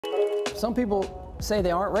some people say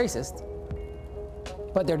they aren't racist,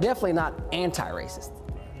 but they're definitely not anti-racist.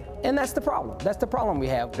 And that's the problem. That's the problem we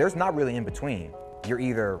have. There's not really in between. You're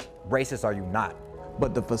either racist or you're not.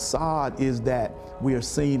 But the facade is that we are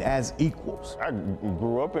seen as equals. I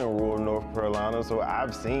grew up in rural North Carolina, so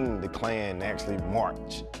I've seen the Klan actually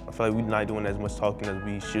march. I feel like we're not doing as much talking as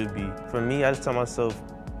we should be. For me, I just tell myself,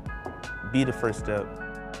 be the first step.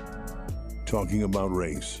 Talking about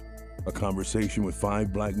race, a conversation with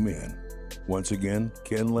 5 black men. Once again,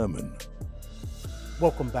 Ken Lemon.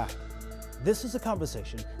 Welcome back. This is a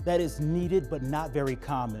conversation that is needed but not very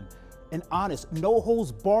common. An honest,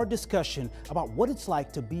 no-holds-barred discussion about what it's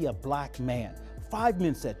like to be a black man. 5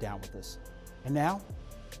 men sat down with us. And now,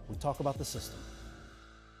 we talk about the system.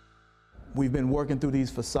 We've been working through these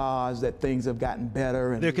facades that things have gotten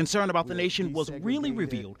better. Their concern about the nation was really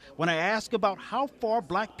revealed when I asked about how far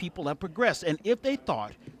black people have progressed and if they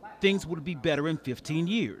thought things would be better in 15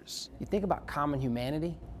 years. You think about common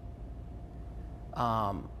humanity,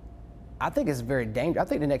 I think it's very dangerous. I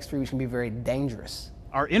think the next 3 weeks can be very dangerous.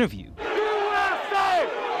 Our interview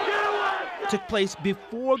took place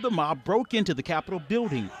before the mob broke into the Capitol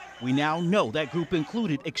building. We now know that group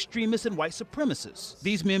included extremists and white supremacists.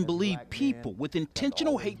 These men believe people with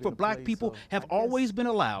intentional hate for black people have always been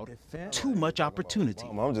allowed too much opportunity.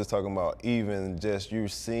 I'm just talking about even just you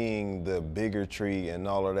seeing the bigotry and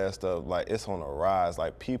all of that stuff, like it's on a rise.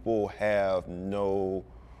 Like people have no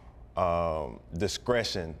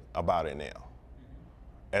discretion about it now,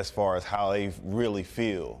 as far as how they really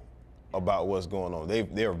feel about what's going on.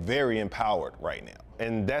 They're very empowered right now.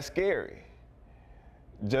 And that's scary.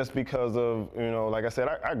 Just because of, you know, like I said,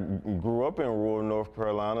 I grew up in rural North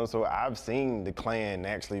Carolina, so I've seen the Klan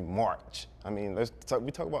actually march. I mean,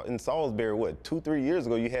 we talk about in Salisbury, what, 2-3 years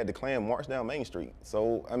ago, you had the Klan march down Main Street.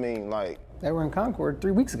 So, I mean, like. They were in Concord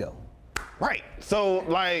 3 weeks ago. Right. So,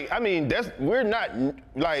 like, I mean, we're not,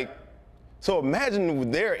 like, so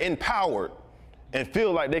imagine they're empowered and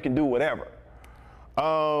feel like they can do whatever.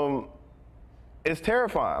 It's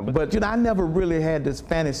terrifying. But you know, I never really had this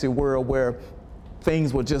fantasy world where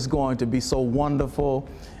things were just going to be so wonderful.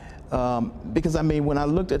 Because I mean, when I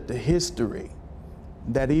looked at the history,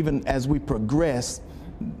 that even as we progressed,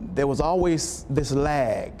 there was always this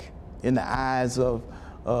lag in the eyes of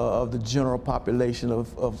the general population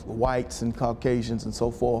of whites and Caucasians and so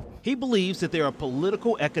forth. He believes that there are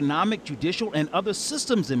political, economic, judicial, and other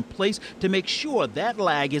systems in place to make sure that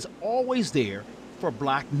lag is always there for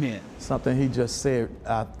black men. Something he just said,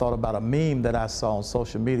 I thought about a meme that I saw on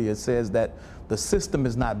social media. It says that the system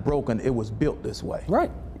is not broken, it was built this way.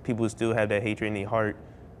 Right. People still have that hatred in their heart.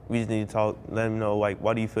 We just need to talk, let them know, like,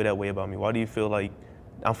 why do you feel that way about me? Why do you feel like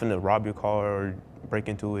I'm finna rob your car or break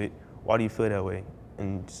into it? Why do you feel that way?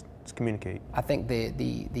 And just communicate. I think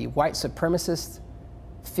the white supremacists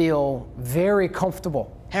feel very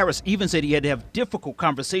comfortable. Harris even said he had to have difficult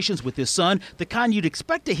conversations with his son, the kind you'd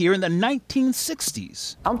expect to hear in the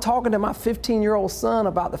 1960s. I'm talking to my 15-year-old son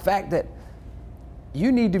about the fact that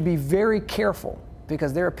you need to be very careful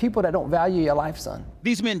because there are people that don't value your life, son.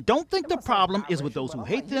 These men don't think the problem is with those who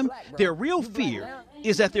hate them. Their real fear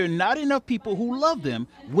is that there are not enough people who love them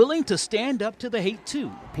willing to stand up to the hate too.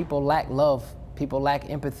 People lack love. People lack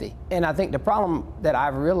empathy. And I think the problem that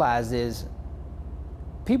I've realized is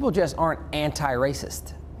people just aren't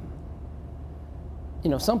anti-racist. You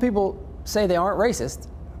know, some people say they aren't racist,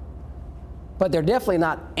 but they're definitely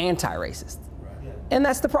not anti-racist. And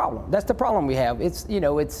that's the problem. That's the problem we have. It's, you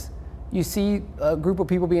know, you see a group of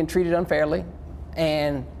people being treated unfairly,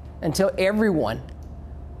 and until everyone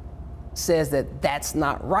says that that's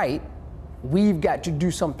not right, we've got to do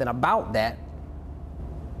something about that.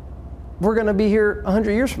 We're gonna be here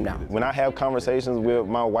 100 years from now. When I have conversations with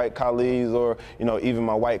my white colleagues or, you know, even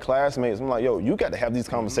my white classmates, I'm like, yo, you got to have these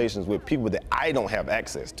conversations with people that I don't have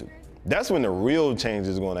access to. That's when the real change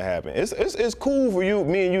is gonna happen. It's cool for you,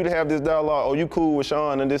 me and you to have this dialogue. Oh, you cool with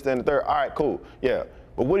Sean and this, that, and the third. All right, cool, yeah.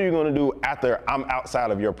 But what are you gonna do after I'm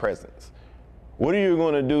outside of your presence? What are you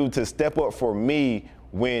gonna do to step up for me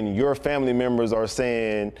when your family members are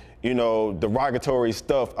saying, you know, derogatory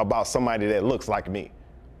stuff about somebody that looks like me?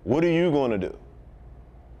 What are you going to do?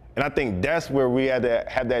 And I think that's where we had to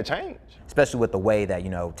have that change. Especially with the way that, you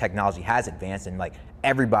know, technology has advanced and like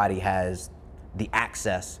everybody has the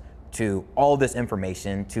access to all this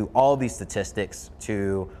information, to all these statistics,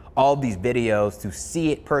 to all these videos, to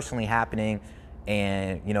see it personally happening.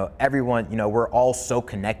 And, you know, everyone, you know, we're all so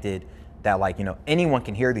connected that, like, you know, anyone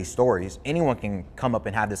can hear these stories. Anyone can come up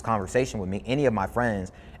and have this conversation with me, any of my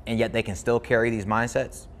friends, and yet they can still carry these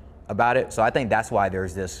mindsets about it. So I think that's why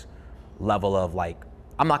there's this level of, like,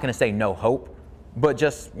 I'm not gonna say no hope, but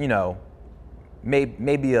just, you know,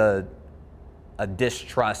 maybe a a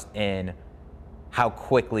distrust in how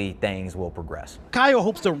quickly things will progress. Kyle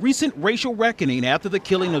hopes the recent racial reckoning after the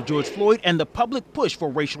killing of George Floyd and the public push for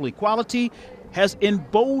racial equality has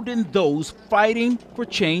emboldened those fighting for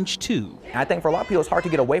change too. And I think for a lot of people, it's hard to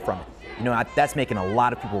get away from it. You know, that's making a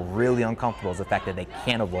lot of people really uncomfortable, is the fact that they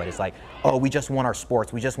can't avoid it. It's like, oh, we just want our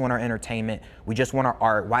sports, we just want our entertainment, we just want our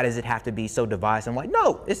art. Why does it have to be so divisive? I'm like,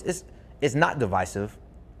 no, it's not divisive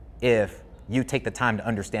if you take the time to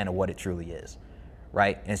understand what it truly is,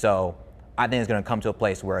 right? And so I think it's gonna come to a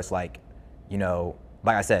place where it's like, you know,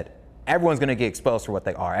 like I said, everyone's gonna get exposed for what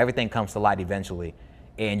they are. Everything comes to light eventually.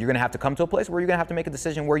 And you're gonna have to come to a place where you're gonna have to make a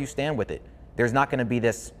decision where you stand with it. There's not gonna be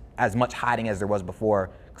this as much hiding as there was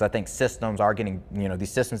before, because I think systems are getting, you know,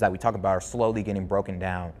 these systems that we talk about are slowly getting broken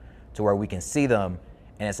down to where we can see them.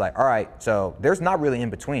 And it's like, all right, so there's not really in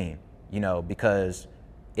between, you know, because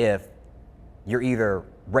if you're either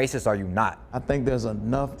racist or you're not. I think there's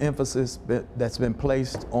enough emphasis that's been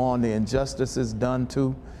placed on the injustices done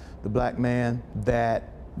to the black man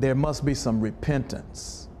that there must be some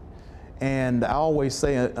repentance. And I always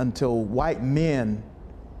say, until white men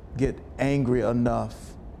get angry enough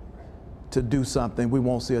to do something, we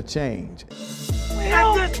won't see a change.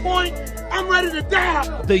 At this point, I'm ready to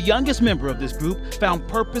die. The youngest member of this group found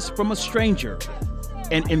purpose from a stranger,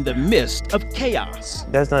 and in the midst of chaos.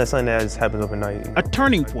 That's not something that just happens overnight. A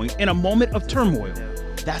turning point in a moment of turmoil.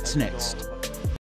 That's next.